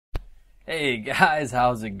Hey guys,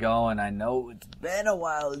 how's it going? I know it's been a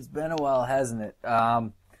while. It's been a while, hasn't it?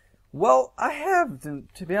 Well, I have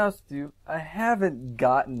to be honest with you, I haven't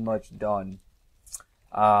gotten much done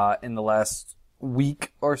in the last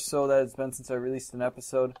week or so that it's been since I released an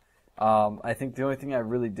episode. I think the only thing I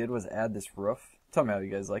really did was add this roof. Tell me how you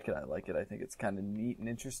guys like it. I like it. I think it's kind of neat and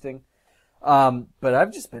interesting. But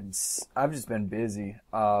I've just been busy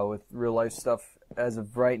with real life stuff as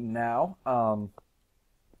of right now.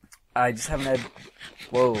 I just haven't had.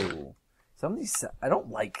 Whoa! Some of these I don't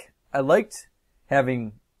like. I liked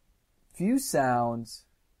having few sounds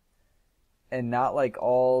and not like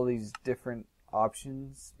all these different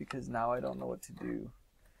options because now I don't know what to do.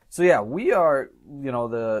 So yeah, we are.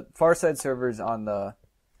 The FarSide server is on the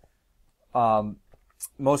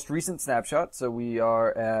most recent snapshot. So we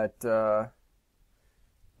are at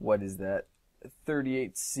what is that?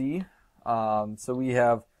 38C. So we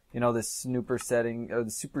have. The snooper setting, or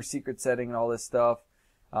the super secret setting and all this stuff.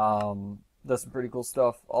 Does some pretty cool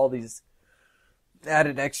stuff. All these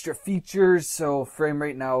added extra features. So frame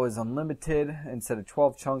rate now is unlimited. Instead of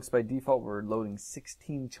 12 chunks by default, we're loading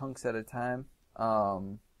 16 chunks at a time.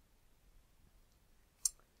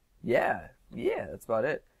 Yeah, that's about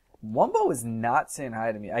it. Wumbo is not saying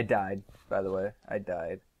hi to me. I died, by the way. I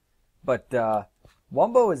died. But,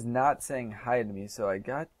 Wumbo is not saying hi to me, so I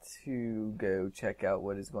got to go check out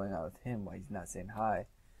what is going on with him, why he's not saying hi.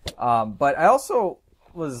 But I also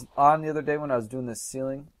was on the other day when I was doing this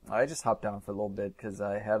ceiling. I just hopped down for a little bit because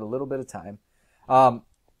I had a little bit of time.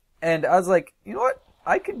 And I was like, you know what?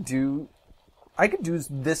 I could do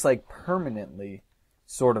this like permanently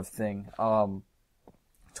sort of thing. To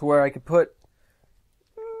where I could put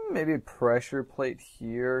maybe a pressure plate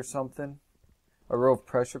here or something. A row of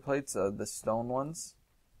pressure plates, the stone ones.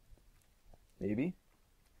 Maybe.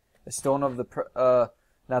 The stone of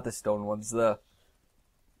not the stone ones, the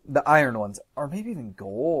iron ones. Or maybe even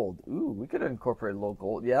gold. Ooh, we could incorporate a little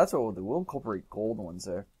gold. Yeah, that's what we'll do. We'll incorporate gold ones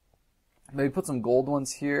there. Maybe put some gold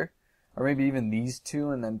ones here. Or maybe even these two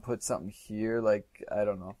and then put something here, like, I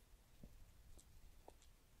don't know.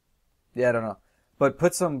 Yeah, I don't know. But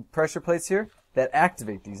put some pressure plates here that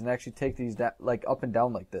activate these and actually take these like up and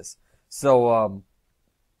down like this. So,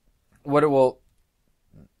 what it will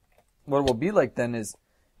be like then is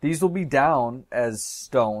these will be down as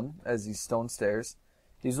these stone stairs.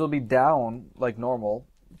 These will be down like normal,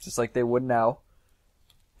 just like they would now,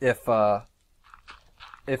 if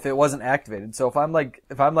it wasn't activated. So if I'm like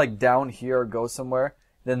down here or go somewhere,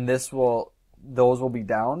 then those will be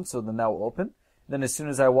down. So then that will open. Then as soon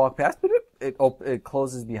as I walk past it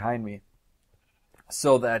closes behind me,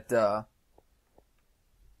 so that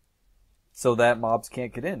mobs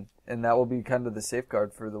can't get in. And that will be kind of the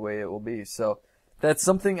safeguard for the way it will be. So that's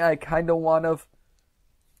something I kind of want to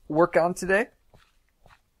work on today.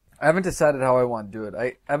 I haven't decided how I want to do it.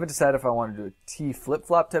 I haven't decided if I want to do a T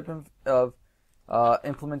flip-flop type of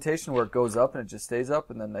implementation where it goes up and it just stays up,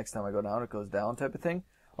 and then next time I go down it goes down type of thing.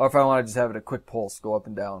 Or if I want to just have it a quick pulse, go up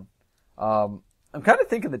and down. I'm kind of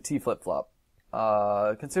thinking the T flip-flop,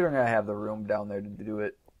 considering I have the room down there to do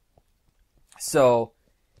it. So,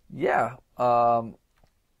 yeah,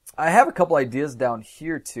 I have a couple ideas down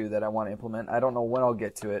here too that I want to implement. I don't know when I'll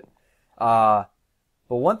get to it. But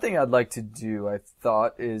one thing I'd like to do, I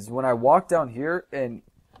thought, is when I walk down here, and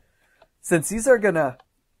since these are gonna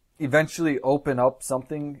eventually open up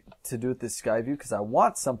something to do with this sky view, because I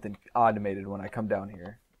want something automated when I come down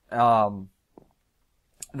here,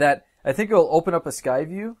 that I think it will open up a sky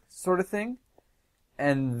view sort of thing,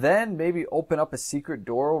 and then maybe open up a secret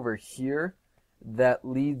door over here that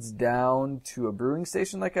leads down to a brewing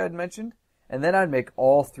station like I had mentioned, and then I'd make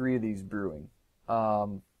all three of these brewing.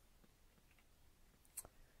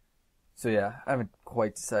 So yeah, I haven't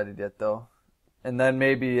quite decided yet though. And then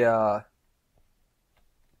maybe and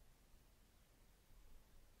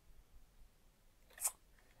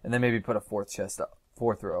then maybe put a fourth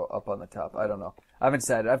row up on the top. I don't know. I haven't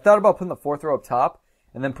decided. I've thought about putting the fourth row up top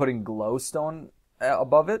and then putting glowstone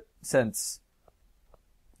above it, since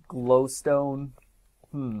glowstone.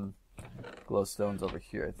 Glowstone's over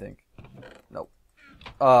here, I think. Nope.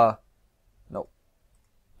 Nope.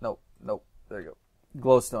 There you go.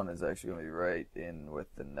 Glowstone is actually going to be right in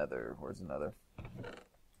with the nether. Where's the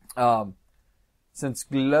nether? Since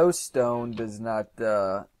glowstone does not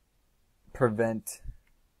prevent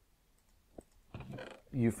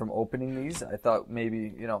you from opening these, I thought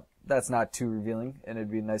maybe, that's not too revealing, and it'd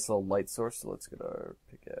be a nice little light source. So let's get our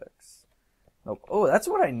pickaxe. Nope. Oh, that's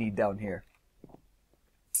what I need down here.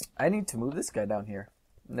 I need to move this guy down here.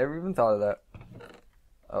 Never even thought of that.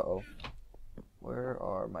 Uh-oh. Where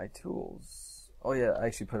are my tools? Oh yeah, I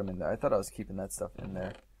actually put them in there. I thought I was keeping that stuff in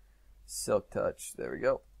there. Silk touch. There we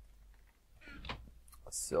go.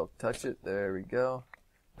 Silk touch it. There we go.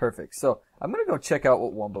 Perfect. So I'm gonna go check out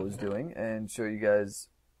what Wumbo is doing and show you guys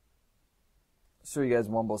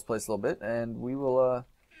Wumbo's place a little bit, and we will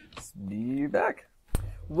be back.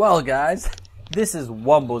 Well, guys, this is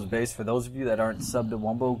Wumbo's base. For those of you that aren't subbed to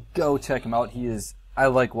Wumbo, go check him out. I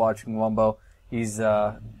like watching Wumbo. He's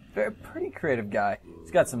a pretty creative guy.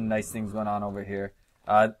 He's got some nice things going on over here.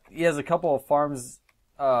 He has a couple of farms,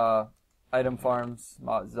 item farms,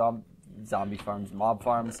 zombie farms, mob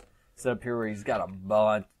farms set up here where he's got a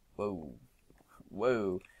bunch.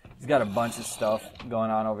 Whoa. He's got a bunch of stuff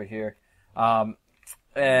going on over here.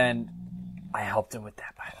 And I helped him with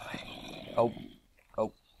that, by the way.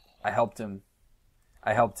 I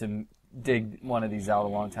helped him dig one of these out a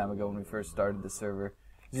long time ago when we first started the server.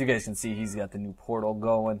 As you guys can see, he's got the new portal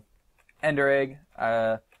going. Ender egg,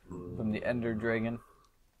 from the Ender Dragon.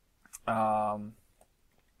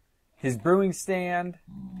 His brewing stand.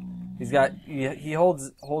 He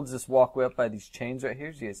holds this walkway up by these chains right here,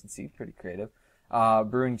 as you guys can see, pretty creative.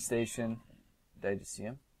 Brewing station. Did I just see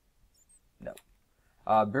him? No.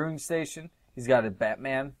 Brewing station. He's got a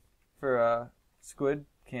Batman for Squid.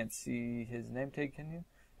 Can't see his name tag, can you?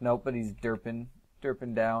 Nope, but he's derping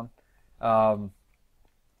down.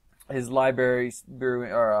 His library,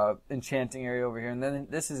 brewing, or enchanting area over here, and then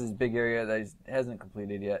this is his big area that he hasn't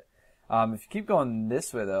completed yet. If you keep going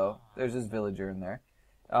this way, though, there's his villager in there.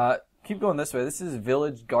 Keep going this way. This is his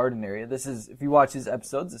village garden area. This is, if you watch his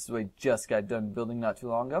episodes, this is what he just got done building not too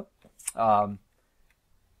long ago. I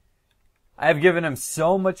have given him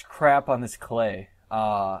so much crap on this clay,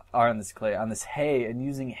 on this hay, and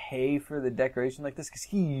using hay for the decoration like this, because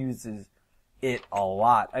he uses it a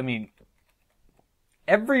lot. I mean,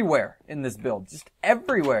 everywhere in this build, just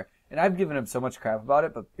everywhere. And I've given him so much crap about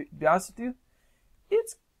it, but to be honest with you,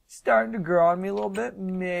 it's starting to grow on me a little bit,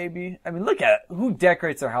 maybe. I mean, look at it. Who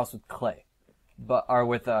decorates their house with clay? Or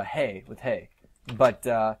with hay, But,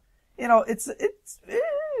 you know, it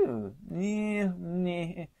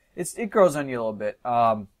grows on you a little bit.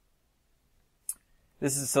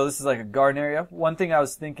 This is like a garden area. One thing I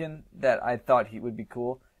was thinking that I thought he would be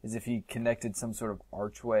cool is if he connected some sort of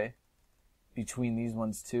archway between these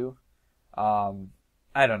ones too. I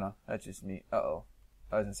don't know. That's just me. Uh-oh.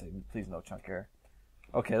 I was gonna say, please no chunk error.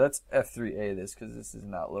 Okay, let's F3A this, because this is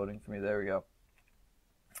not loading for me. There we go.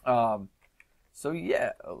 So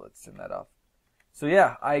yeah. Oh, let's turn that off. So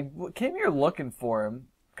yeah, I came here looking for him,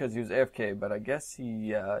 because he was AFK, but I guess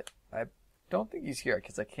I don't think he's here,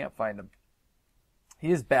 because I can't find him.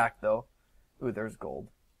 He is back, though. Ooh, there's gold.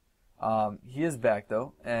 He is back,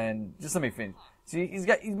 though, and just let me finish. See,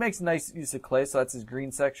 he makes nice use of clay, so that's his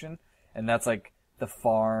green section, and that's like the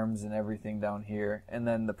farms and everything down here. And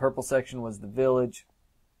then the purple section was the village.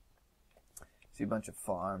 See a bunch of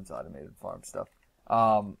farms, automated farm stuff.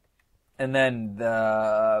 And then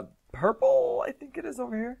the purple, I think it is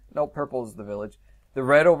over here. No, purple is the village. The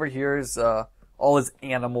red over here is all his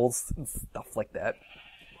animals and stuff like that.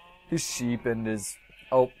 His sheep and his...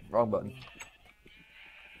 Oh, wrong button.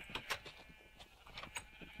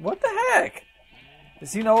 What the heck?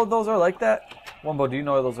 Does he know those are like that? Wumbo, do you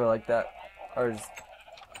know those are like that? Or is...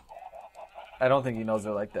 I don't think he knows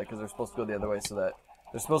they're like that, because they're supposed to go the other way, so that...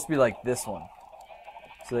 They're supposed to be like this one.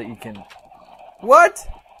 So that you can... What?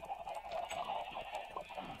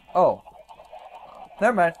 Oh.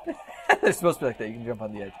 Never mind. They're supposed to be like that. You can jump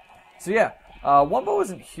on the edge. So yeah, Wumbo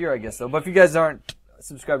isn't here, I guess, though. But if you guys aren't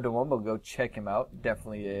subscribed to Wumbo, go check him out.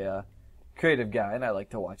 Definitely a creative guy, and I like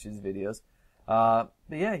to watch his videos. But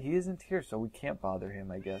yeah, he isn't here, so we can't bother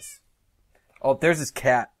him, I guess. Oh, there's his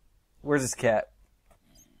cat. Where's his cat?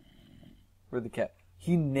 Where's the cat?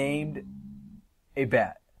 He named a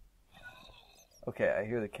bat. Okay, I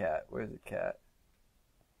hear the cat. Where's the cat?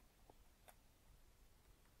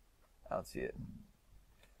 I don't see it.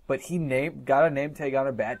 But he got a name tag on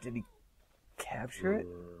a bat. Did he capture it?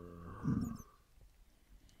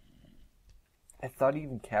 I thought he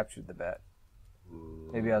even captured the bat.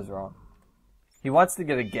 Maybe I was wrong. He wants to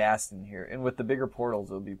get a ghast in here, and with the bigger portals,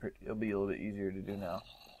 it'll be a little bit easier to do now.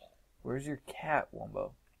 Where's your cat,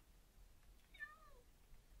 Wumbo?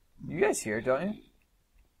 You guys hear it, don't you?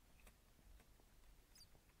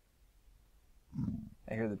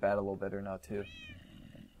 I hear the bat a little better now too.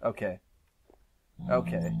 Okay.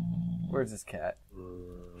 Okay. Where's this cat?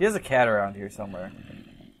 He has a cat around here somewhere.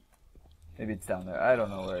 Maybe it's down there. I don't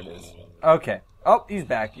know where it is. Okay. Oh, he's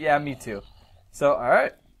back. Yeah, me too. So,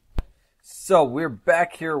 alright. So, we're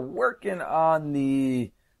back here working on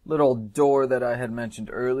the little door that I had mentioned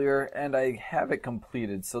earlier, and I have it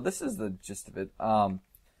completed. So, this is the gist of it.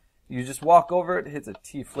 you just walk over it, hits a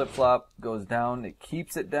T flip-flop, goes down, it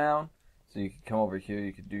keeps it down. So you can come over here,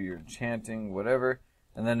 you could do your enchanting, whatever.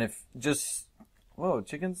 And then if just, whoa,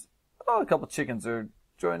 chickens? Oh, a couple chickens are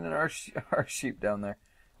joining our sheep down there.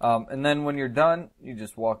 And then when you're done, you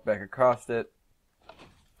just walk back across it,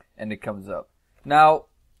 and it comes up. Now,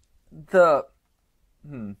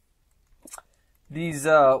 these,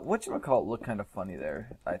 whatchamacallit look kind of funny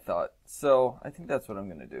there, I thought. So, I think that's what I'm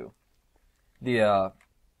gonna do. The,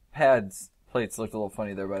 plates looked a little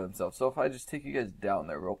funny there by themselves. So if I just take you guys down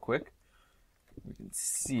there real quick, we can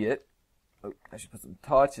see it. Oh, I should put some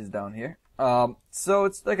torches down here. So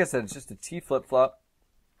it's, like I said, it's just a T flip-flop.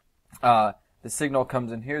 The signal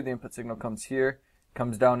comes in here, the input signal comes here,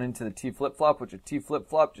 comes down into the T flip-flop, which a T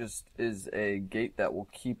flip-flop just is a gate that will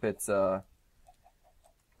keep its,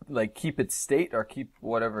 keep its state, or keep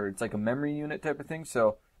whatever, it's like a memory unit type of thing.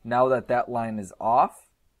 So now that that line is off,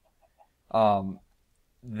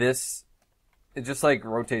 it just like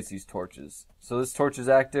rotates these torches. So this torch is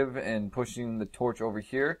active and pushing the torch over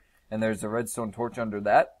here, and there's a redstone torch under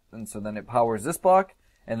that, and so then it powers this block,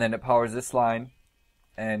 and then it powers this line,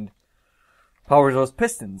 and powers those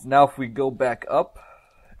pistons. Now if we go back up,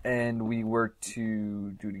 and we were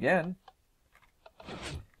to do it again,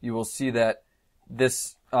 you will see that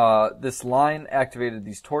this line activated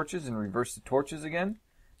these torches and reversed the torches again.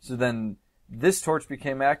 So then this torch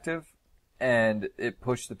became active, and it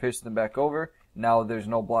pushed the piston back over. Now there's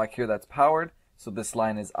no block here that's powered, so this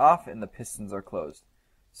line is off and the pistons are closed.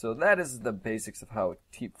 So that is the basics of how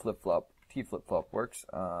T flip-flop works.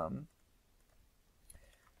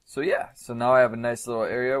 So yeah, so now I have a nice little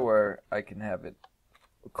area where I can have it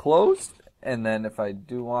closed, and then if I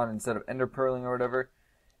do want, instead of ender pearling or whatever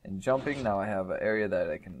and jumping, now I have an area that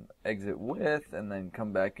I can exit with and then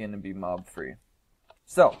come back in and be mob free.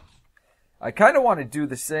 So I kind of want to do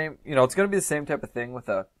the same, it's going to be the same type of thing with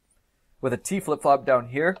a T flip-flop down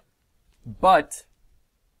here, but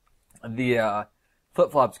the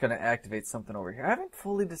flip-flop's going to activate something over here. I haven't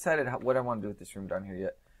fully decided what I want to do with this room down here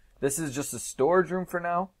yet. This is just a storage room for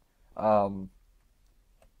now, and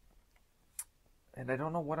I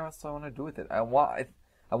don't know what else I want to do with it. I want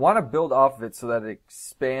to build off of it so that it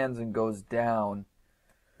expands and goes down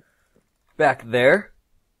back there,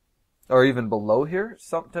 or even below here,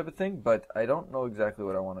 some type of thing, but I don't know exactly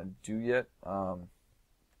what I want to do yet.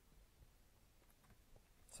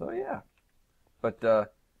 So yeah, but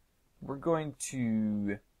we're going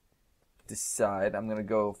to decide. I'm going to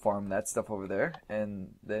go farm that stuff over there,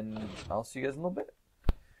 and then I'll see you guys in a little bit.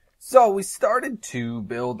 So we started to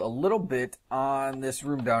build a little bit on this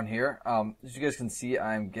room down here. As you guys can see,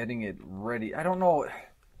 I'm getting it ready. I don't know,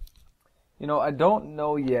 I don't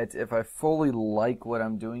know yet if I fully like what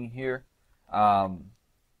I'm doing here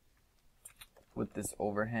with this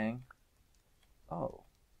overhang. Oh.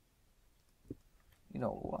 You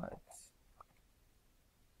know what?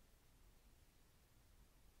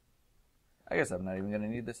 I guess I'm not even going to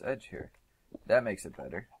need this edge here. That makes it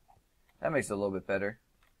better. That makes it a little bit better.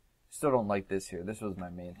 Still don't like this here. This was my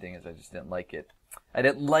main thing, is I just didn't like it. I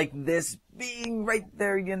didn't like this being right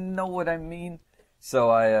there, you know what I mean? So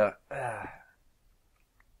I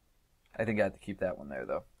think I have to keep that one there,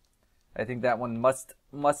 though. I think that one must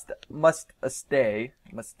stay.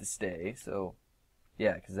 So,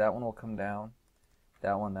 yeah, because that one will come down.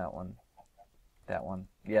 That one.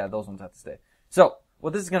 Yeah, those ones have to stay. So,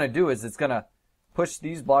 what this is going to do is it's going to push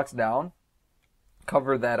these blocks down,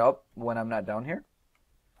 cover that up when I'm not down here,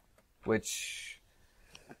 which,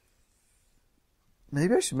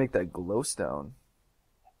 maybe I should make that glowstone.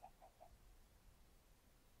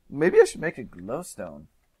 Maybe I should make it glowstone.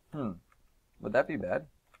 Would that be bad?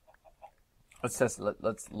 Let's test it.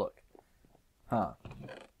 Let's look. I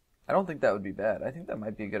don't think that would be bad. I think that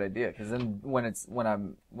might be a good idea, because then when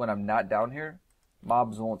I'm not down here,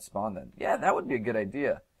 mobs won't spawn then. Yeah, that would be a good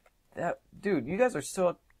idea. Dude, you guys are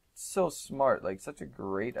so smart. Like, such a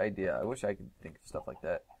great idea. I wish I could think of stuff like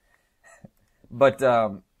that. But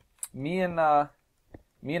me and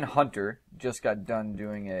Hunter just got done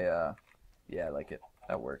doing a yeah, I like it.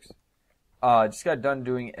 That works. Just got done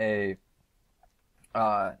doing a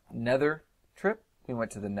nether trip. We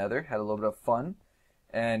went to the nether, had a little bit of fun,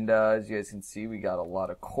 and as you guys can see, we got a lot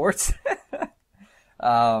of quartz.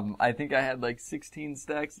 I think I had like 16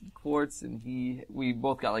 stacks of quartz, and we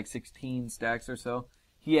both got like 16 stacks or so.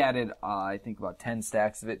 He added, I think, about 10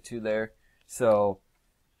 stacks of it to there. So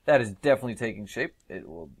that is definitely taking shape. It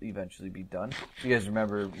will eventually be done. If you guys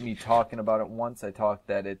remember me talking about it once, I talked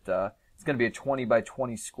that it's going to be a 20 by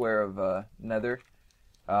 20 square of nether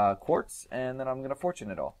quartz, and then I'm going to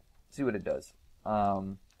fortune it all. See what it does.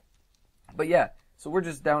 But yeah, so we're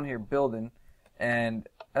just down here building, And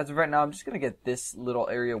as of right now, I'm just going to get this little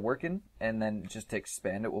area working, and then just to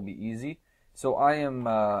expand it will be easy. So I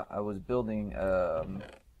was building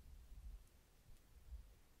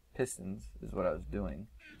pistons is what I was doing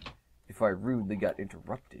before I rudely got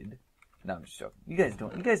interrupted. No, I'm just joking. You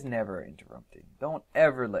guys never are interrupting. Don't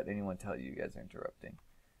ever let anyone tell you guys are interrupting.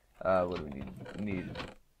 What do we need? We need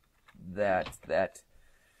that,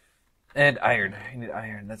 and iron. I need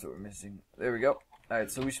iron. That's what we're missing. There we go. Alright,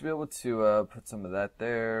 so we should be able to put some of that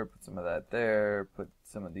there, put some of that there, put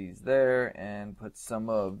some of these there, and put some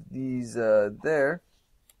of these there.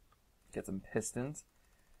 Get some pistons.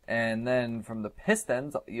 And then from the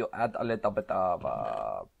pistons, you add a little bit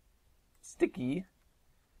of sticky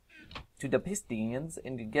to the pistons,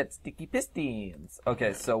 and you get sticky pistons.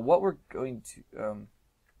 Okay, so what we're going to... there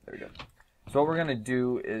we go. So what we're going to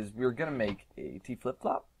do is we're going to make a T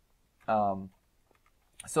flip-flop.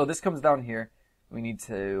 So this comes down here. We need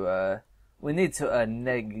to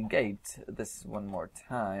negate this one more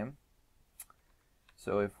time.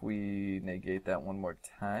 So if we negate that one more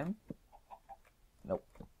time, nope.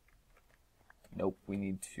 We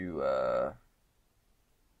need to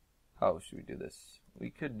how should we do this? We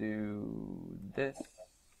could do this.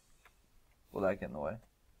 Will that get in the way?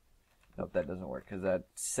 Nope, that doesn't work because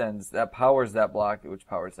that powers that block, which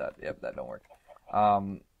powers that. Yep, that don't work.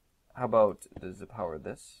 How about, does it power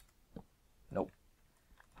this? Nope.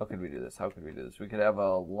 How could we do this? We could have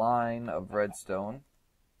a line of redstone.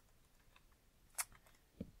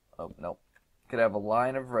 Oh, nope. Could have a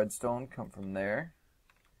line of redstone come from there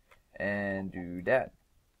and do that.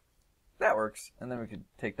 That works. And then we could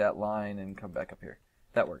take that line and come back up here.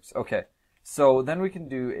 That works. Okay. So then we can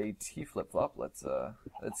do a T flip-flop. Let's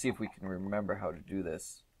see if we can remember how to do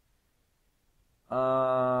this.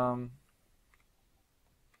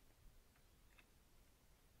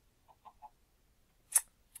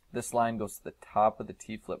 This line goes to the top of the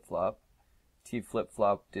T flip-flop. T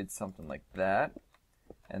flip-flop did something like that.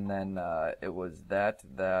 And then it was that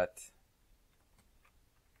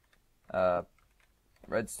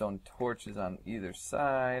redstone torches on either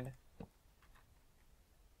side.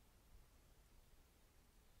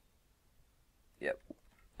 Yep.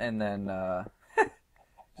 And then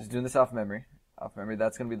just doing this off memory.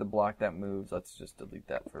 That's going to be the block that moves. Let's just delete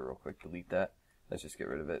that for real quick. Delete that. Let's just get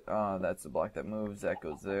rid of it. That's the block that moves. That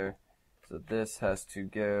goes there. So this has to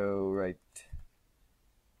go right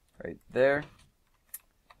there.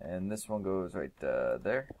 And this one goes right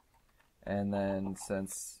there. And then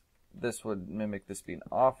since this would mimic this being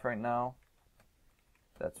off right now,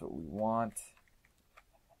 that's what we want.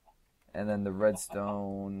 And then the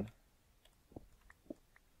redstone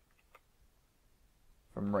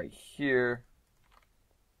from right here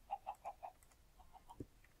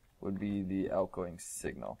would be the outgoing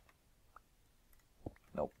signal.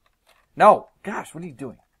 Nope. No! Gosh, what are you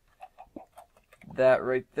doing? That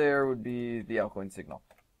right there would be the outgoing signal.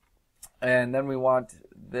 And then we want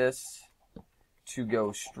this to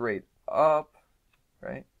go straight up,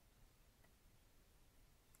 right?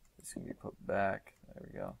 This can be put back. There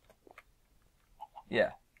we go.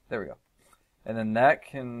 Yeah, there we go. And then that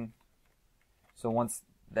can... So once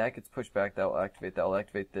that gets pushed back, that will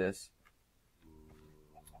activate this.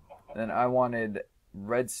 And then I wanted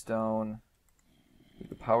redstone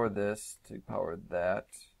to power this, to power that.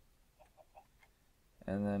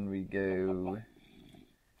 And then we go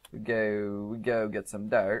get some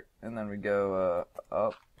dirt, and then we go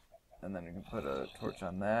up, and then we can put a torch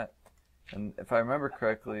on that. And if I remember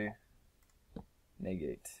correctly,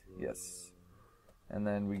 negate, yes. And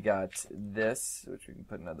then we got this, which we can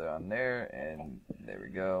put another on there, and there we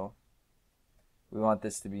go. We want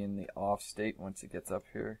this to be in the off state once it gets up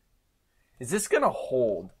here. Is this gonna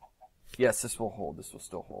hold? Yes, this will hold. This will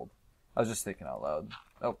still hold. I was just thinking out loud.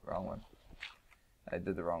 Oh, wrong one. I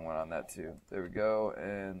did the wrong one on that too. There we go,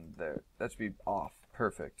 and there. That should be off.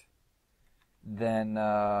 Perfect. Then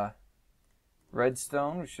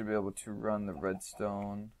redstone. We should be able to run the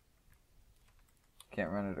redstone. Can't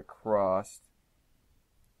run it across.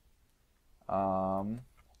 Do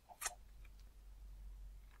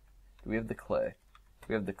we have the clay?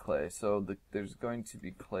 We have the clay. So there's going to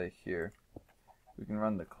be clay here. We can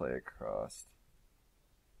run the clay across.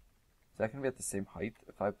 Is that going to be at the same height?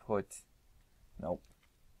 If I put... Nope.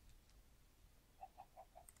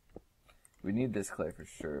 We need this clay for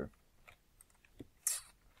sure.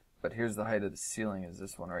 But here's the height of the ceiling, is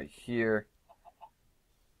this one right here.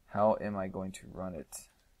 How am I going to run it?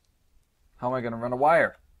 How am I going to run a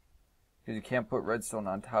wire? Because you can't put redstone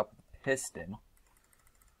on top of the piston.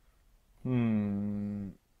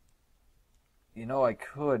 You know, I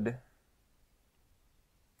could...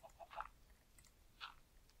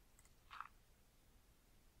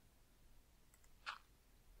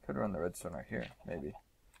 Could run the redstone right here, maybe.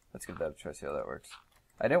 Let's give that a try, see how that works.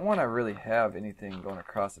 I didn't want to really have anything going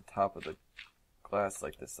across the top of the glass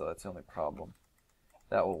like this, so that's the only problem.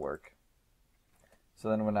 That will work. So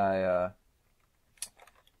then when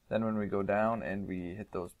when we go down and we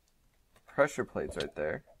hit those pressure plates right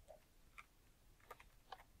there.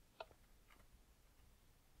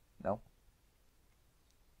 No.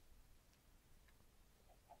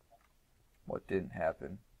 What didn't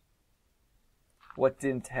happen? What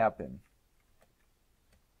didn't happen?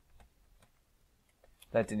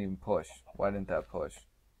 That didn't even push. Why didn't that push?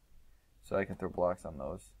 So I can throw blocks on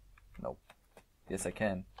those. Nope. Yes, I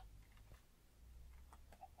can.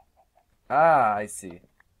 Ah, I see.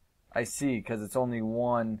 I see, because it's only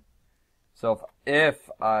one. So if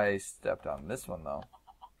I stepped on this one, though,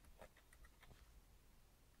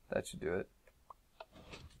 that should do it.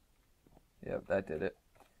 Yep, that did it.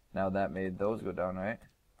 Now that made those go down, right?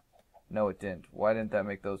 No, it didn't. Why didn't that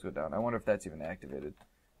make those go down? I wonder if that's even activated.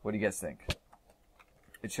 What do you guys think?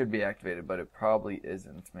 It should be activated, but it probably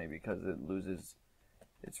isn't. Maybe because it loses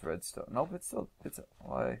its redstone. Nope,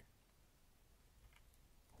 why?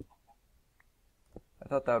 I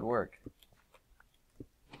thought that would work.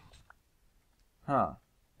 Huh.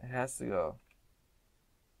 It has to go.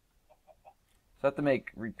 So I have to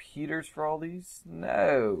make repeaters for all these?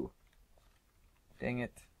 No. Dang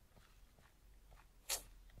it.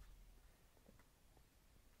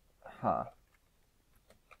 Huh.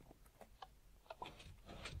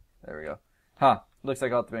 There we go. Huh. Looks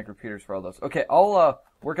like I'll have to make repeaters for all those. Okay, I'll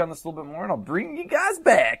work on this a little bit more and I'll bring you guys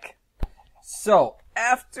back. So,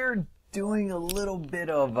 after doing a little bit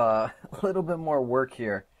more work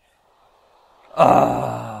here.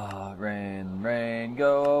 Rain, rain,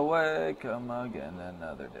 go away, come again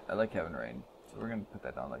another day. I like having rain. So we're going to put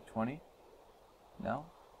that down like 20. No?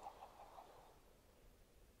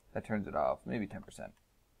 That turns it off. Maybe 10%.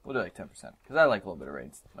 We'll do like 10%. Because I like a little bit of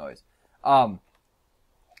rain noise.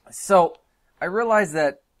 So, I realized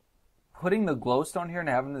that putting the glowstone here and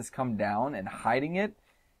having this come down and hiding it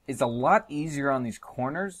is a lot easier on these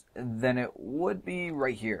corners than it would be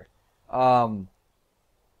right here. I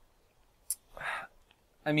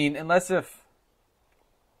mean, unless if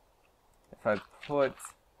I put...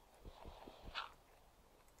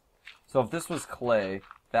 So if this was clay,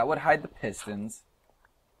 that would hide the pistons.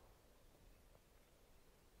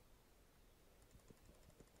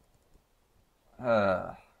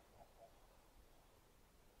 Huh.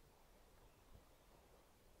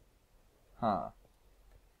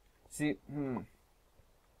 See,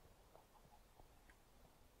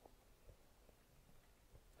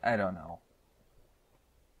 I don't know.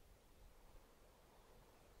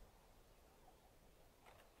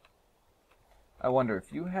 I wonder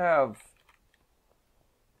if you have...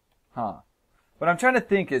 What I'm trying to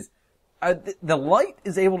think is, the light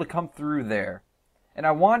is able to come through there. And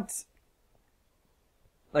I want...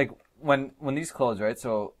 Like, when these close, right?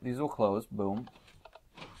 So, these will close. Boom.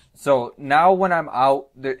 So, now when I'm out,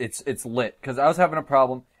 it's lit. Because I was having a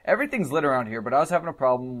problem. Everything's lit around here, but I was having a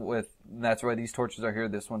problem with... And that's why these torches are here,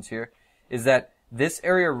 this one's here. Is that this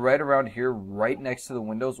area right around here, right next to the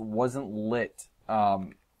windows, wasn't lit.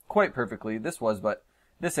 Quite perfectly. This was, but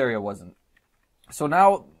this area wasn't. So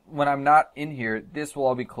now, when I'm not in here, this will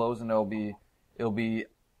all be closed and it'll be,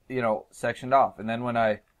 you know, sectioned off. And then when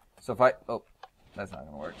oh, that's not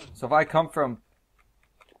gonna work. So if I come from,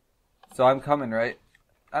 so I'm coming, right?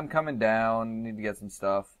 I'm coming down, need to get some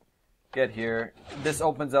stuff. Get here. This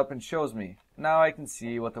opens up and shows me. Now I can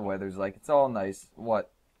see what the weather's like. It's all nice.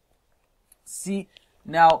 What? See,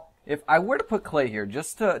 now, if I were to put clay here,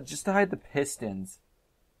 just to hide the pistons,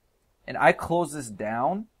 and I close this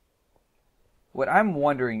down, what I'm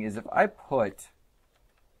wondering is if I put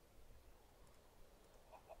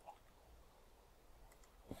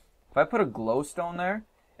a glowstone there,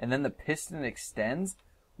 and then the piston extends,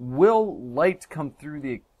 will light come through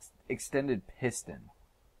the extended piston?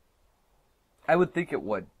 I would think it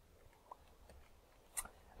would.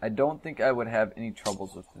 I don't think I would have any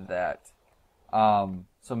troubles with that.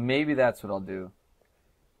 So maybe that's what I'll do.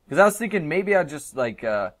 Because I was thinking maybe I'd just like,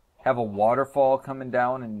 have a waterfall coming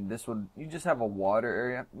down, and you just have a water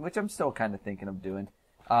area, which I'm still kind of thinking of doing.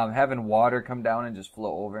 Having water come down and just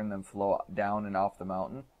flow over and then flow down and off the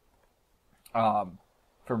mountain.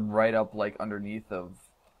 From right up, like, underneath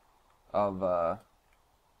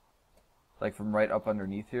like from right up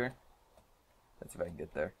underneath here. Let's see if I can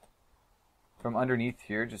get there. From underneath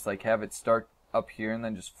here, just like have it start up here and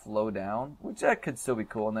then just flow down, which that could still be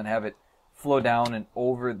cool, and then have it flow down and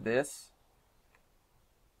over this.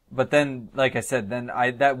 But then, like I said,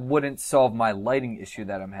 that wouldn't solve my lighting issue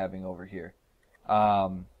that I'm having over here.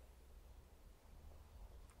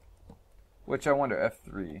 Which I wonder,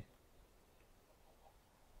 F3.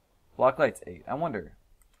 Block light's 8. I wonder.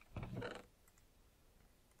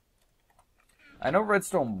 I know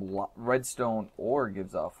redstone ore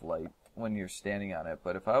gives off light when you're standing on it,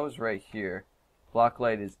 but if I was right here, block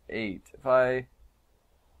light is 8. If I...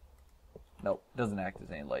 Nope, doesn't act as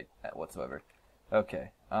any light whatsoever. Okay.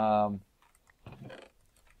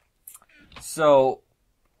 So,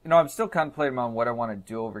 you know, I'm still contemplating on what I want to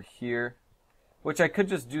do over here, which I could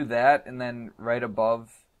just do that, and then right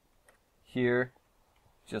above here,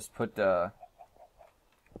 just put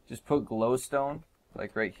glowstone,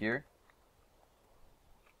 like right here.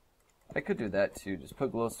 I could do that too. Just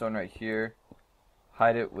put glowstone right here,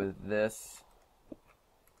 hide it with this.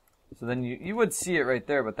 So then you would see it right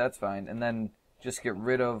there, but that's fine. And then just get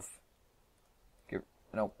rid of.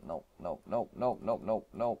 Nope.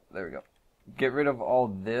 There we go. Get rid of all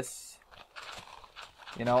this,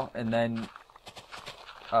 you know, and then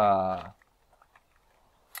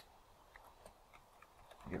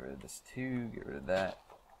get rid of this too. Get rid of that.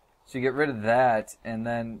 So you get rid of that, and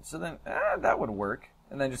then that would work.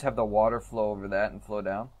 And then just have the water flow over that and flow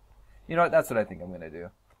down. You know what? That's what I think I'm going to do.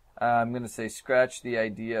 I'm going to say scratch the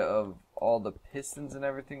idea of all the pistons and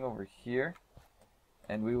everything over here.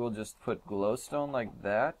 And we will just put glowstone like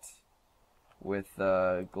that. With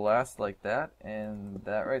glass like that. And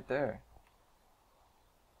that right there.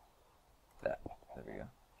 There we go.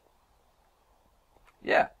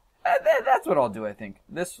 Yeah. That's what I'll do, I think.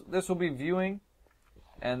 This will be viewing.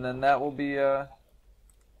 And then that will be...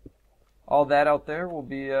 all that out there will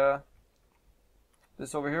be,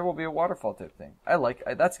 this over here will be a waterfall type thing.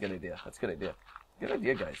 That's a good idea. That's a good idea. Good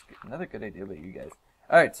idea, guys. Another good idea about you guys.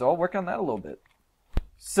 Alright, so I'll work on that a little bit.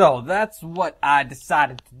 So, that's what I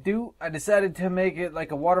decided to do. I decided to make it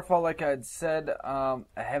like a waterfall like I had said. I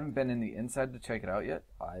haven't been in the inside to check it out yet.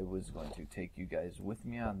 I was going to take you guys with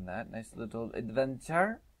me on that nice little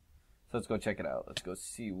adventure. So let's go check it out. Let's go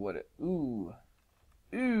see what it... Ooh.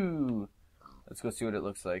 Let's go see what it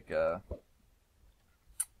looks like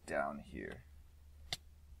down here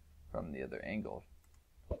from the other angle.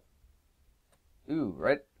 Ooh,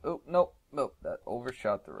 right? Oh, nope. That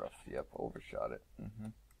overshot the roof. Yep, overshot it.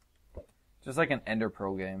 Just like an Ender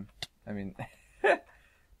Pearl game. I mean,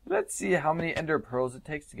 let's see how many Ender Pearls it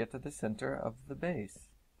takes to get to the center of the base.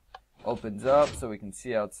 Opens up so we can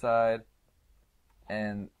see outside.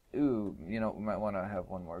 And, ooh, you know, we might want to have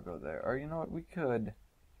one more go there. Or, you know what, we could...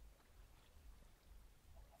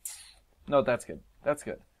 No, that's good. That's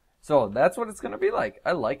good. So that's what it's gonna be like.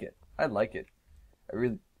 I like it. I like it. I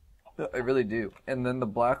really do. And then the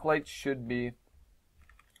black light should be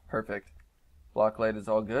perfect. Black light is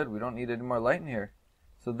all good. We don't need any more light in here.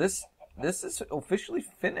 So this is officially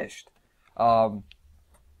finished. At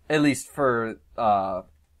least for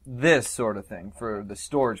this sort of thing, for the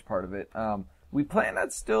storage part of it. We plan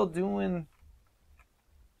on still doing.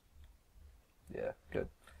 Yeah, good.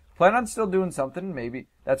 Plan on still doing something, maybe.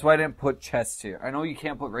 That's why I didn't put chests here. I know you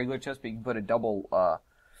can't put regular chests, but you can put a double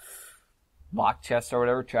block chest or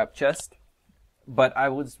whatever, trap chest. But I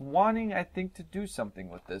was wanting, I think, to do something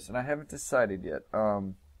with this, and I haven't decided yet.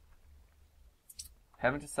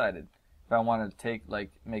 Haven't decided if I want to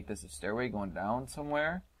make this a stairway going down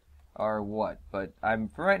somewhere, or what. But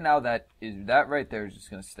for right now, that right there is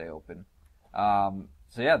just gonna stay open.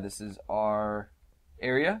 So yeah, this is our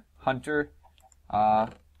area. Hunter,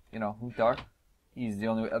 you know, Huntar. He's the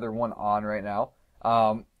only other one on right now.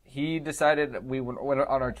 He decided we went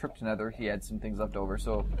on our trip to Nether. He had some things left over,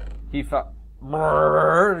 so he found.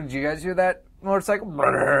 Did you guys hear that motorcycle?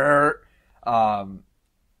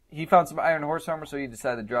 He found some iron horse armor, so he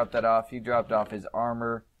decided to drop that off. He dropped off his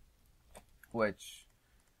armor, which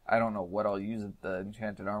I don't know what I'll use the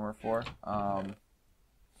enchanted armor for. Did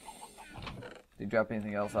he drop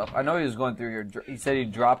anything else off? I know he was going through here. He said he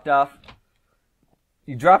dropped off.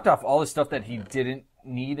 He dropped off all the stuff that he didn't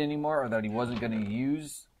need anymore, or that he wasn't going to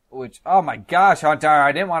use. Which, oh my gosh, Hunter,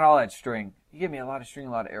 I didn't want all that string. He gave me a lot of string,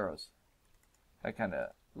 a lot of arrows. We're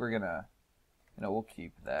gonna, you know, we'll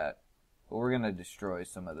keep that. But we're gonna destroy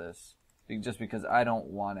some of this. Just because I don't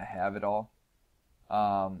want to have it all.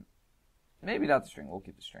 Maybe not the string, we'll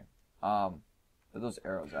keep the string. But those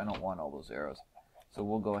arrows, I don't want all those arrows. So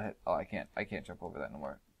we'll go ahead, I can't jump over that no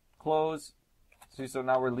more. Close. See, so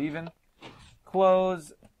now we're leaving.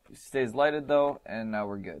 Close. It stays lighted though, and now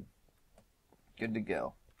we're good. Good to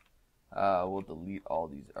go. We'll delete all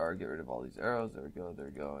these, or get rid of all these arrows. There we go,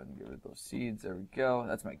 and get rid of those seeds. There we go.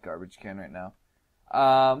 That's my garbage can right now.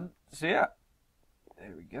 So yeah.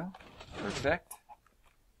 There we go.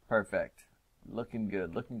 Perfect. Looking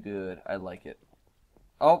good. I like it.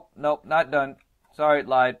 Oh, nope, not done. Sorry,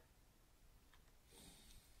 lied.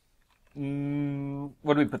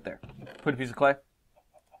 What do we put there? Put a piece of clay?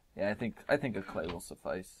 Yeah, I think a clay will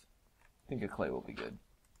suffice. I think a clay will be good.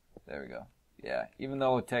 There we go. Yeah, even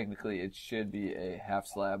though technically it should be a half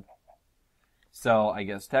slab. So I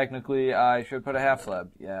guess technically I should put a half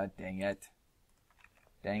slab. Yeah, dang it.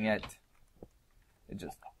 Dang it. It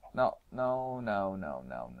just no.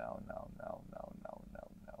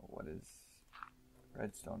 What is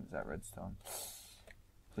redstone? Is that redstone?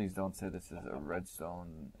 Please don't say this is a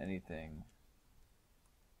redstone anything.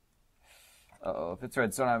 Uh-oh, if it's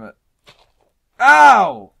redstone, I'm a...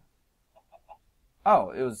 Ow!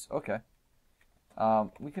 Oh, it was... Okay.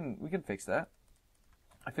 We can fix that.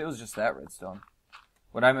 If it was just that redstone.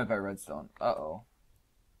 What I meant by redstone. Uh-oh.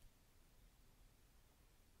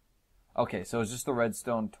 Okay, so it's just the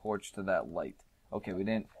redstone torch to that light. Okay, we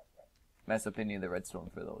didn't mess up any of the redstone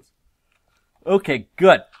for those. Okay,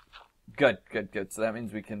 good. Good. So that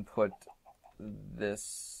means we can put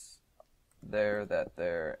this there, that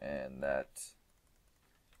there, and that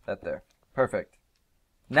there. Perfect.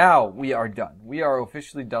 Now we are done. We are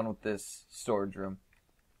officially done with this storage room.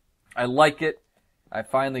 I like it. I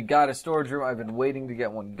finally got a storage room. I've been waiting to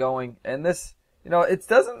get one going. And this, it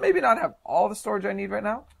doesn't maybe not have all the storage I need right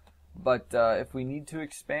now. But if we need to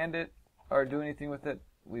expand it or do anything with it,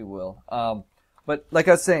 we will. But like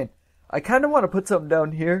I was saying, I kind of want to put something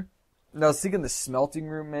down here. And I was thinking the smelting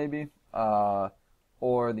room maybe, or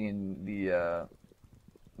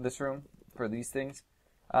this room for these things.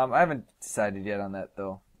 I haven't decided yet on that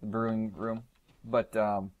though, the brewing room. But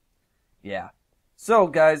yeah. So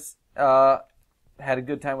guys, had a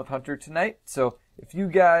good time with Hunter tonight. So if you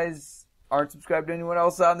guys aren't subscribed to anyone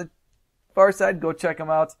else on the FarSide, go check them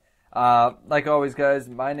out. Like always, guys,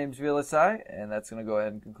 my name's VLSI, and that's gonna go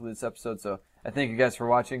ahead and conclude this episode. So I thank you guys for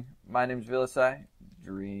watching. My name's VLSI.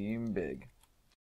 Dream big.